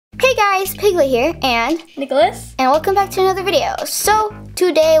Hey guys, Piglet here, and Nicholas, and welcome back to another video. So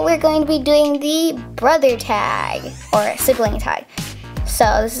today we're going to be doing the brother tag, or sibling tag. So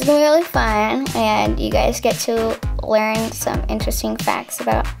this is going to be really fun, and you guys get to learn some interesting facts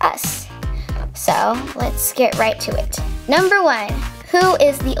about us. So let's get right to it. Number 1, who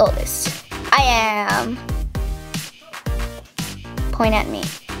is the oldest? I am. Point at me.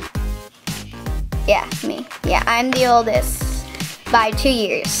 Yeah, me. Yeah, I'm the oldest by 2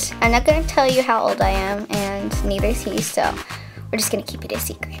 years. I'm not gonna tell you how old I am, and neither is he, so we're just gonna keep it a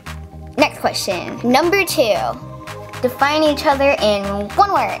secret. Next question. Number 2. Define each other in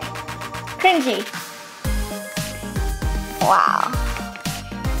one word. cringy. Wow.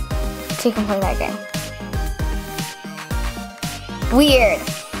 So you can play that again. Weird.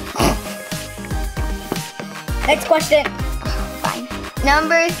 Next question. Fine.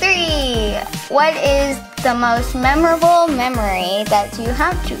 Number 3. What is the most memorable memory that you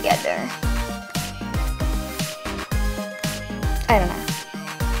have together? I don't know.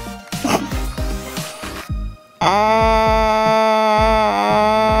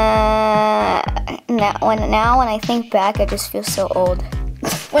 Now when I think back, I just feel so old.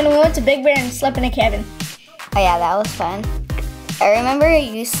 When we went to Big Bear and slept in a cabin. Oh yeah, that was fun. I remember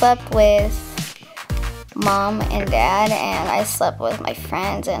you slept with Mom and Dad, and I slept with my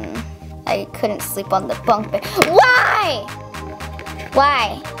friends, and I couldn't sleep on the bunk bed. Why?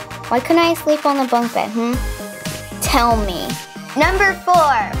 Why? Why couldn't I sleep on the bunk bed, Tell me. Number 4.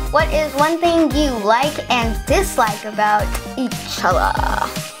 What is one thing you like and dislike about each other?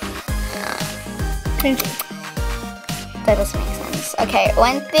 Cringy. That doesn't make sense. Okay,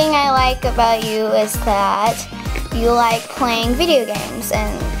 one thing I like about you is that you like playing video games,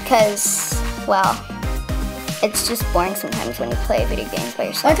 and because, well, it's just boring sometimes when you play video games by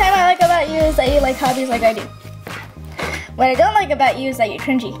yourself. One thing I like about you is that you like hobbies like I do. What I don't like about you is that you're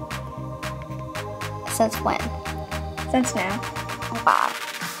cringy. Since when? Since now. Wow.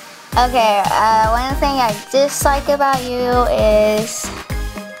 Okay, one thing I dislike about you is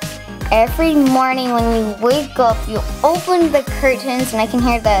every morning when you wake up, you open the curtains, and I can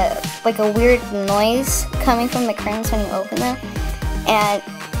hear like a weird noise coming from the curtains when you open them, and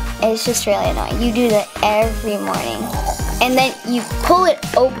it's just really annoying. You do that every morning, and then you pull it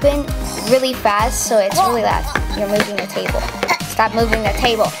open really fast, so it's really loud. You're moving the table. Stop moving the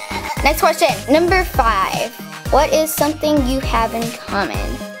table. Next question. Number 5. What is something you have in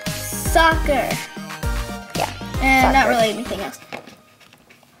common? Soccer. Yeah. And soccer. not really anything else.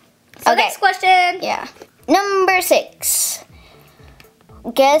 So Okay. next question. Yeah. Number 6.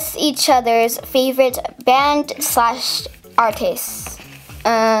 Guess each other's favorite band / artist.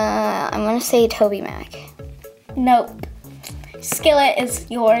 I'm gonna say Toby Mac. Nope. Skillet is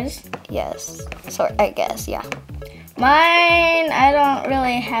yours. Yes. So I guess, yeah. Mine, I don't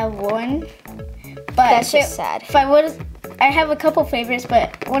really have one. But That's just sad. If I I have a couple favorites,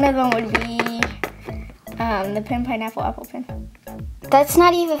 but one of them would be the pineapple apple pin. That's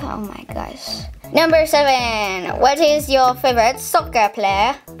not even, oh my gosh. Number 7. What is your favorite soccer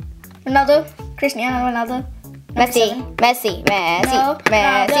player? Ronaldo. Cristiano Ronaldo. Messi. Messi. Messi. No.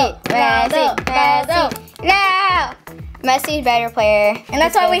 Messi. Ronaldo. Messi. Ronaldo. No! Messi's better player. And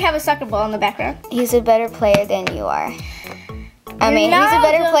that's why we have a soccer ball in the background. He's a better player than you are. I mean, he's a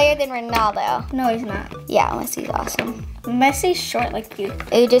better player than Ronaldo. No, he's not. Yeah, Messi's awesome. Messi's short like you.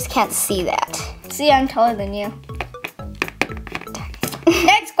 You just can't see that. See, I'm taller than you.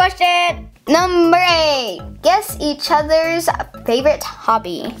 Next question. Number 8. Guess each other's favorite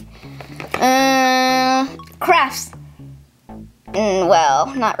hobby. Crafts. Well,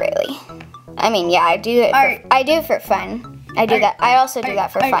 not really. I mean, yeah, I do it. I do it for fun. I do that. I also do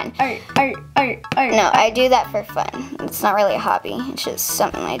that for fun. No, I do that for fun. It's not really a hobby. It's just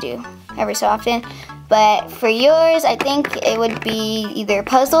something I do every so often. But for yours, I think it would be either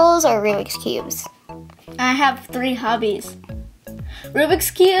puzzles or Rubik's Cubes. I have 3 hobbies.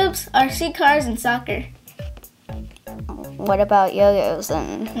 Rubik's Cubes, RC cars, and soccer. What about yo-yos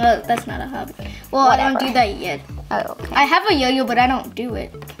and? Well, that's not a hobby. Well, Whatever. I don't do that yet. Oh, okay. I have a yo-yo, but I don't do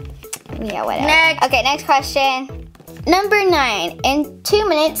it. Yeah, whatever. Next. Okay, next question. Number 9. In 2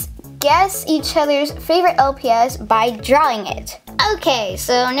 minutes, guess each other's favorite LPS by drawing it. Okay,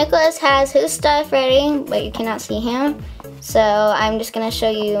 so Nicholas has his stuff ready, but you cannot see him. So I'm just gonna show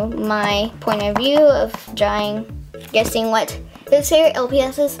you my point of view of guessing what his favorite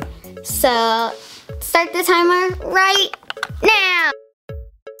LPS is. So start the timer right now.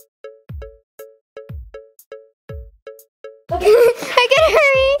 I gotta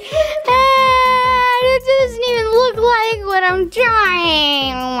hurry. It doesn't even look like what I'm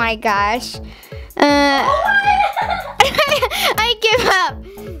drawing. Oh my gosh. I give up.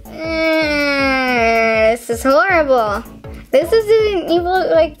 is horrible. This doesn't even look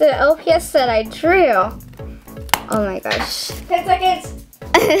like the LPS that I drew. Oh my gosh. 10 seconds.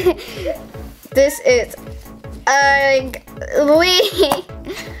 This is ugly.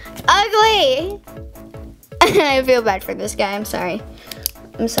 Ugly. I feel bad for this guy. I'm sorry.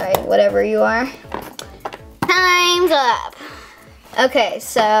 I'm sorry, whatever you are. Time's up. Okay,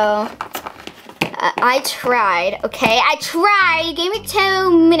 so I tried, okay? I tried. You gave me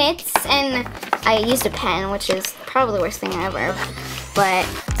 2 minutes and I used a pen, which is probably the worst thing ever. But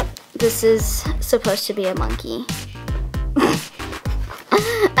this is supposed to be a monkey.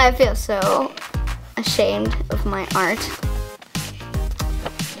 I feel so ashamed of my art.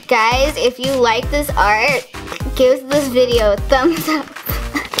 Guys, if you like this art, give this video a thumbs up.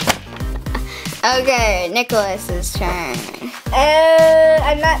 Okay, Nicholas's turn.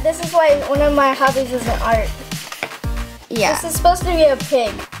 This is why one of my hobbies is art. Yeah. This is supposed to be a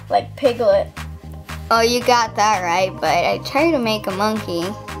pig, like Piglet. Oh, you got that right, but I tried to make a monkey.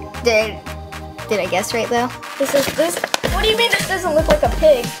 Did I guess right though? What do you mean this doesn't look like a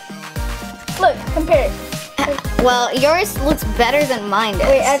pig? Look, compare it. Well, yours looks better than mine does.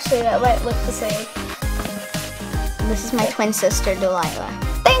 Wait, actually, that might look the same. This is my twin sister, Delilah.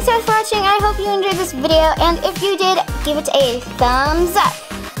 Thanks guys for watching. I hope you enjoyed this video, and if you did, give it a thumbs up.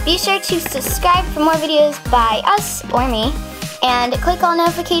 Be sure to subscribe for more videos by us or me, and click all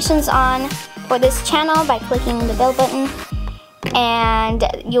notifications on for this channel by clicking the bell button, and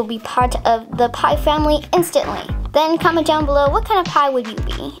you'll be part of the pie family instantly. Then comment down below what kind of pie would you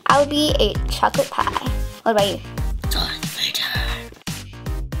be. I would be a chocolate pie. What about you?